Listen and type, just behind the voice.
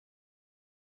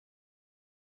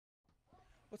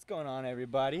What's going on,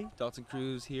 everybody? Dalton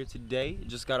Cruz here today.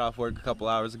 Just got off work a couple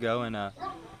hours ago and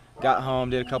got home,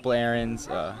 did a couple errands.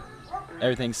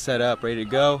 Everything's set up, ready to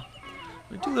go.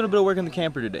 We do a little bit of work in the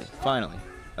camper today, finally.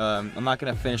 I'm not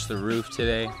gonna finish the roof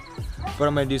today, but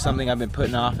I'm gonna do something I've been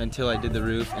putting off until I did the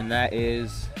roof, and that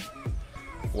is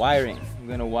wiring. I'm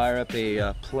gonna wire up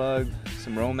a plug,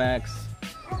 some Romex,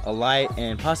 a light,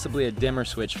 and possibly a dimmer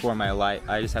switch for my light.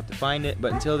 I just have to find it,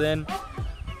 but until then,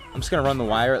 I'm just gonna run the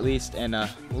wire at least, and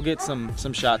we'll get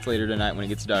some shots later tonight when it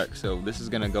gets dark. So this is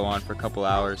gonna go on for a couple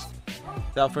hours.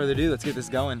 Without further ado, let's get this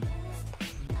going.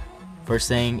 First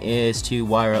thing is to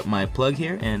wire up my plug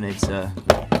here, and it's a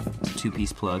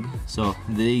two-piece plug. So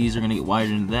these are gonna get wired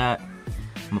into that.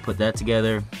 I'm gonna put that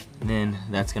together, and then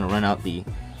that's gonna run out the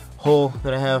hole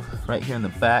that I have right here in the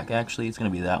back. Actually, it's gonna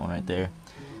be that one right there.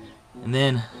 And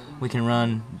then we can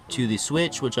run to the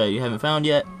switch, which I haven't found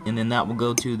yet, and then that will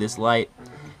go to this light.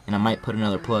 And I might put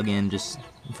another plug in just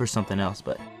for something else,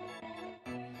 but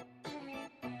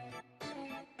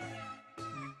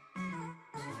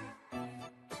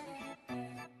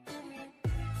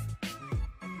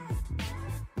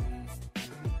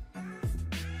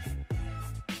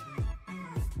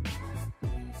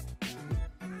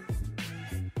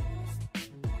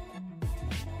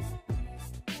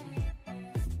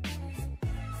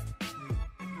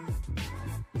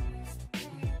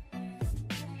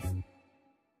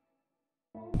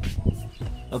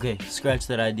okay, scratch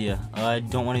that idea. I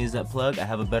don't want to use that plug. I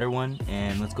have a better one,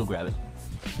 and let's go grab it.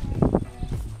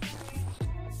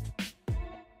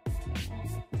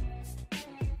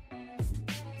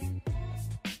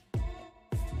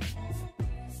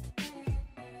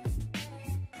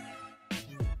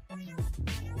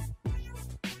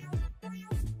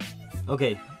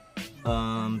 Okay,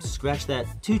 scratch that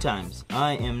 2 times.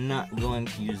 I am not going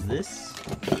to use this.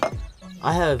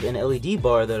 I have an LED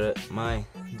bar that my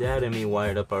dad and me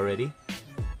wired up already,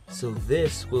 so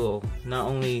this will not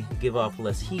only give off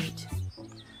less heat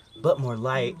but more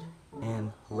light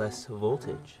and less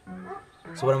voltage.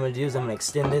 So what I'm going to do is I'm going to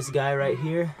extend this guy right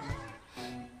here.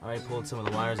 I already pulled some of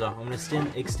the wires off. I'm going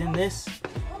to extend this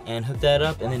and hook that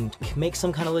up, and then make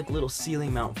some kind of like little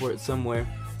ceiling mount for it somewhere.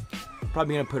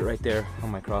 Probably going to put it right there on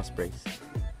my cross brace.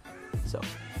 So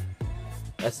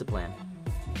that's the plan.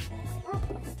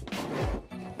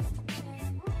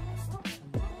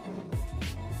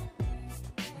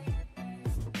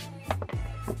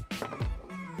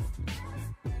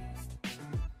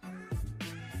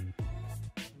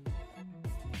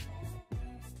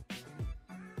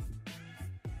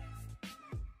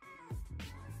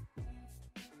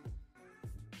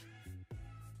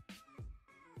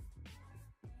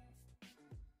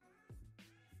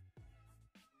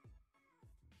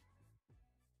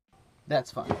 That's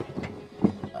fine.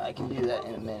 I can do that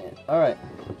in a minute. Alright.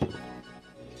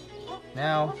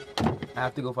 Now, I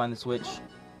have to go find the switch.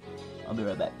 I'll be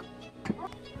right back.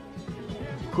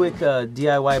 Quick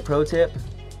DIY pro tip.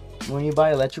 When you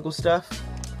buy electrical stuff,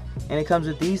 and it comes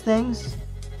with these things,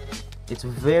 it's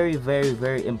very, very,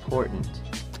 very important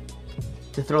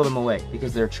to throw them away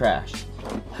because they're trash.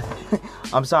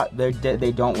 I'm sorry,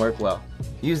 they don't work well.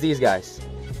 Use these guys.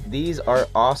 These are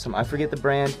awesome. I forget the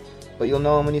brand, but you'll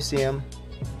know them when you see them.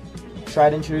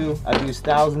 Tried and true. I've used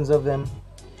thousands of them.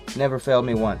 Never failed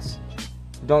me once.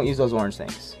 Don't use those orange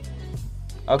things.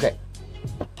 Okay.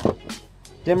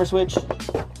 Dimmer switch.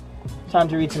 Time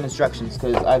to read some instructions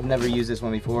because I've never used this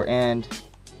one before, and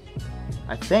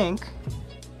I think...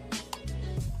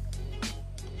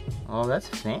 oh, that's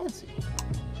fancy.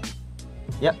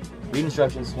 Yep. Read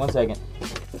instructions. 1 second.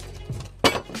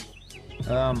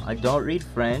 I don't read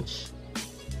French.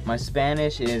 My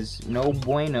Spanish is no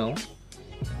bueno,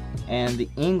 and the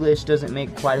English doesn't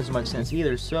make quite as much sense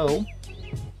either, so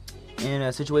in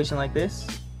a situation like this,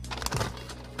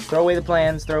 throw away the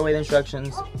plans, throw away the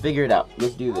instructions, figure it out.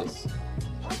 Let's do this.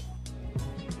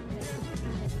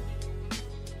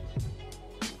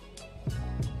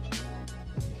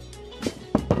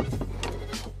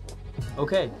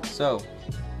 Okay, so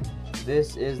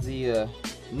this is the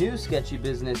new sketchy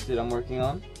business that I'm working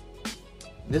on.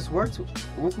 This works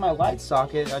with my light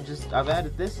socket. I've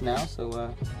added this now,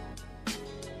 so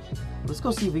let's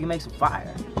go see if we can make some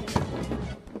fire.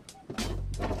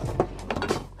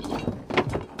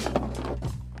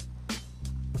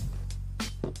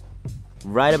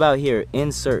 Right about here,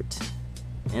 insert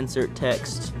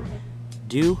text.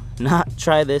 Do not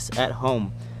try this at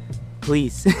home,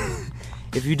 please.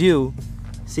 If you do,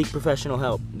 seek professional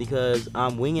help, because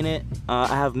I'm winging it. I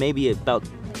have maybe about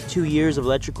 2 years of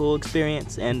electrical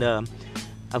experience, and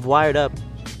I've wired up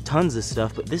tons of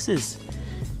stuff, but this is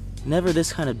never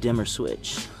this kind of dimmer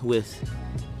switch with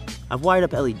I've wired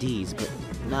up LEDs, but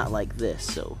not like this,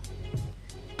 so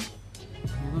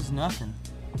It was nothing.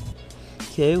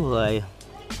 okay, well I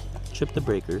tripped the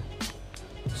breaker,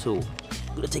 so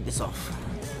I'm gonna take this off.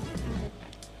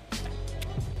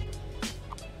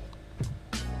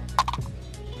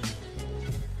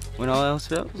 When all else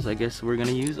fails, I guess we're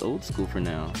gonna use old school for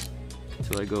now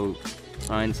until I go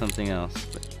find something else.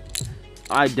 But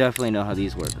I definitely know how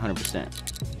these work, 100%.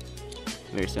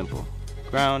 Very simple.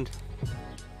 Ground,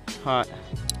 hot,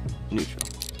 neutral.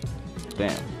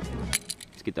 Bam.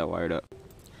 Let's get that wired up.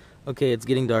 Okay, it's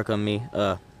getting dark on me.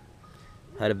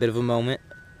 Had a bit of a moment.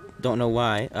 Don't know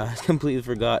why. I completely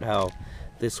forgot how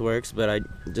this works, but I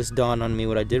just dawned on me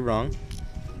what I did wrong.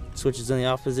 Switches in the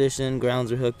off position,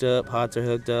 grounds are hooked up, hots are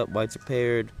hooked up, whites are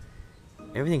paired.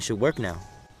 Everything should work now.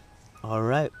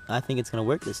 Alright, I think it's gonna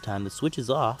work this time. The switch is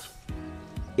off,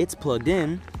 it's plugged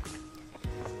in,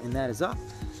 and that is off.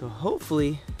 So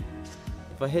hopefully,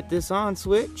 if I hit this on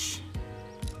switch,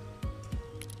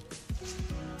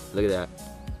 look at that.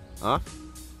 Off,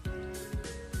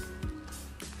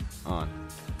 on.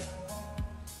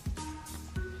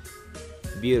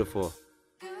 Beautiful.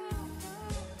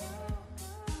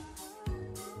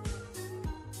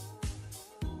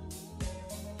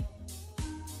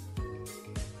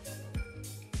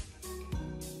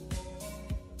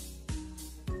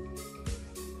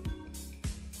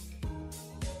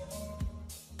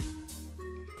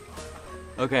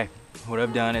 Okay, what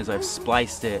I've done is I've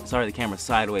spliced it. Sorry, the camera's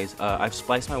sideways. I've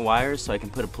spliced my wires so I can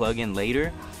put a plug in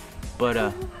later, but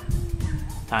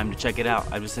time to check it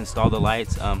out. I've just installed the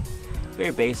lights.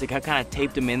 Very basic. I kind of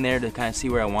taped them in there to kind of see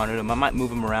where I wanted them. I might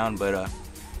move them around, but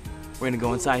we're gonna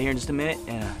go inside here in just a minute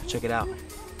and check it out.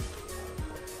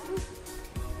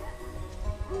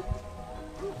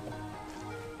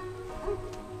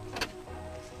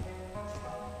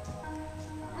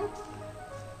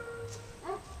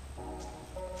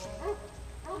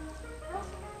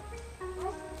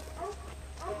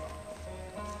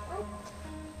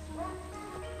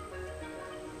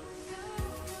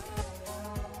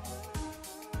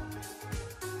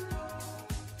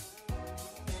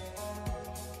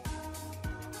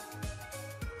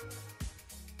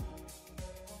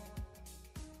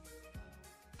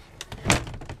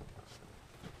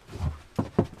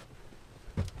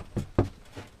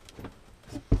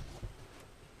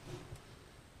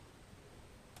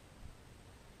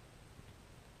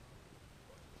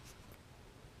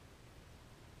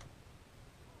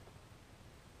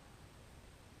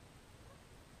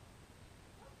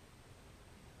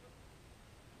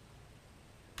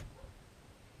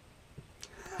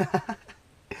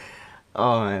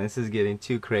 Oh man, this is getting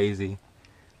too crazy.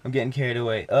 I'm getting carried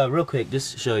away. Real quick,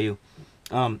 just to show you.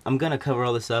 I'm gonna cover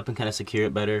all this up and kind of secure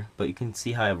it better, but you can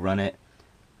see how I've run it.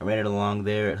 I ran it along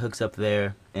there, it hooks up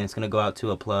there, and it's gonna go out to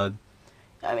a plug.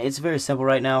 I mean, it's very simple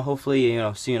right now. Hopefully, you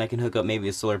know, soon I can hook up maybe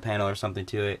a solar panel or something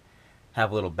to it.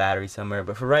 Have a little battery somewhere.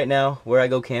 But for right now, where I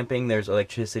go camping, there's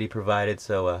electricity provided,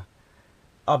 so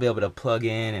I'll be able to plug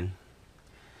in, and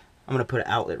I'm gonna put an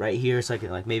outlet right here so I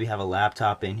can like maybe have a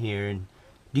laptop in here and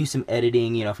do some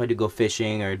editing, you know, if I do go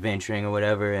fishing or adventuring or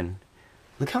whatever. And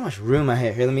look how much room I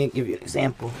have here. Let me give you an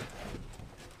example.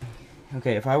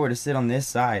 Okay, if I were to sit on this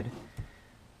side,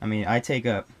 I mean, I take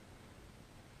up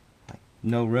like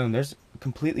no room. There's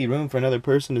completely room for another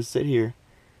person to sit here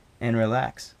and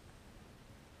relax.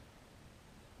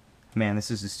 Man, this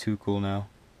is just too cool now.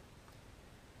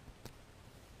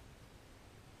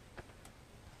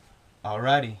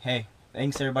 Alrighty, hey,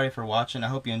 thanks everybody for watching. I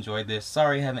hope you enjoyed this.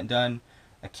 Sorry I haven't done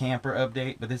a camper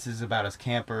update, but this is about as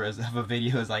camper as of a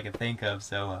video as I can think of.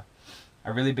 So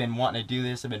I've really been wanting to do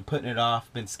this. I've been putting it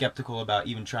off, been skeptical about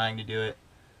even trying to do it.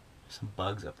 There's some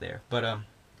bugs up there, but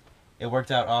it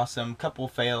worked out awesome. Couple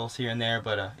fails here and there,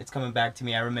 but it's coming back to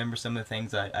me. I remember some of the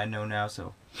things I know now,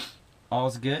 so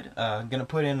all's good. I'm gonna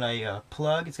put in a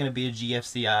plug. It's gonna be a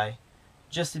GFCI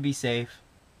just to be safe,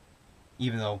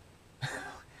 even though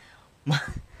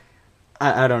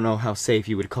I don't know how safe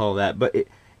you would call that, but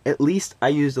at least I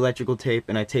used electrical tape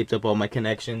and I taped up all my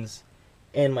connections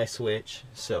and my switch,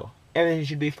 so everything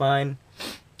should be fine.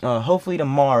 Hopefully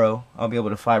tomorrow I'll be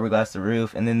able to fiberglass the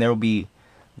roof, and then there will be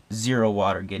zero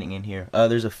water getting in here.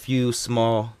 There's a few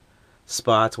small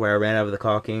spots where I ran out of the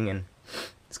caulking, and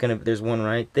there's one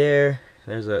right there,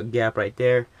 there's a gap right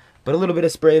there, but a little bit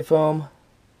of spray foam,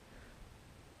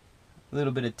 a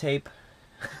little bit of tape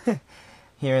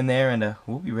here and there, and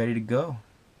we'll be ready to go.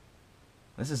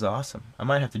 This is awesome. I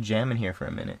might have to jam in here for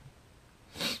a minute.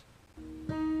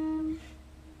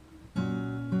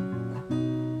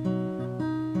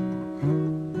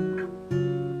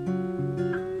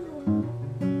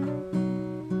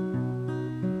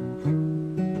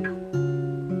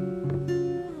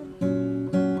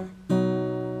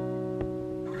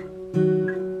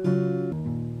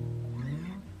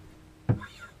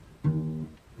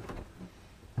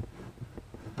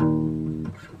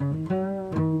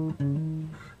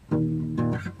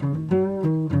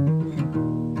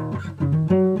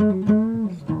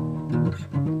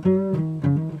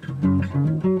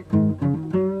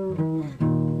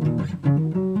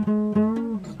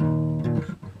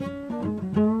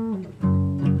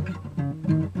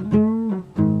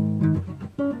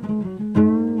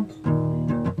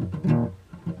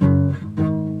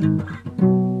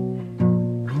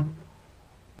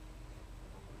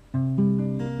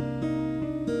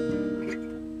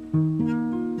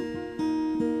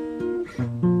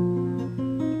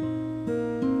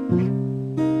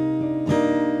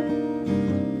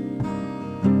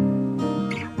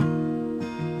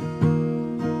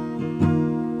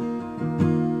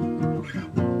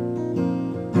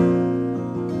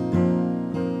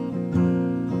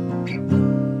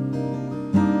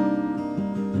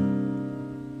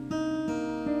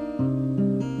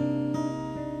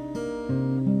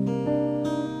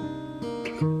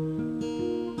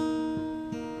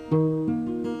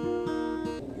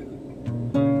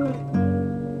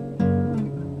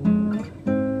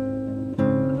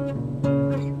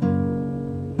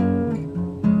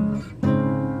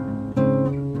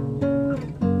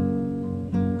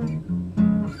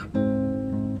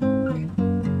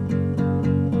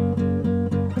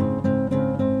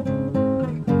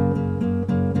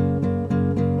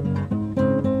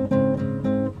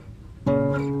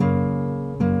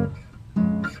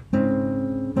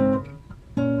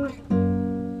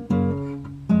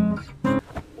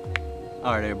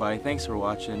 Alright everybody, thanks for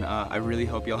watching. I really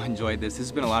hope y'all enjoyed this. This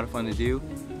has been a lot of fun to do.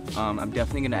 I'm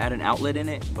definitely going to add an outlet in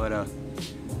it, but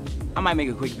I might make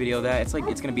a quick video of that. It's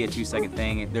going to be a 2-second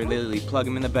thing. They're literally plug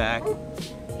them in the back,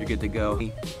 you're good to go.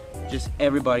 Just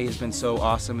everybody has been so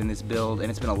awesome in this build, and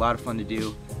it's been a lot of fun to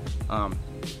do.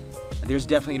 There's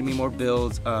definitely going to be more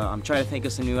builds. I'm trying to think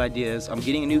of some new ideas. I'm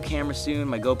getting a new camera soon.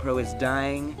 My GoPro is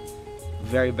dying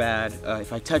very bad.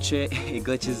 If I touch it, it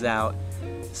glitches out.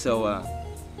 So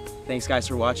thanks guys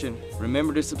for watching.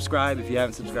 Remember to subscribe if you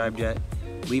haven't subscribed yet.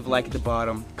 Leave a like at the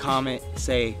bottom. Comment,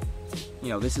 say, you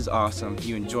know, this is awesome.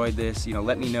 You enjoyed this. You know,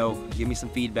 let me know. Give me some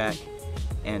feedback.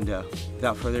 And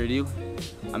without further ado,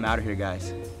 I'm out of here,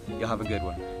 guys. Y'all have a good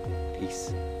one.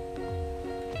 Peace.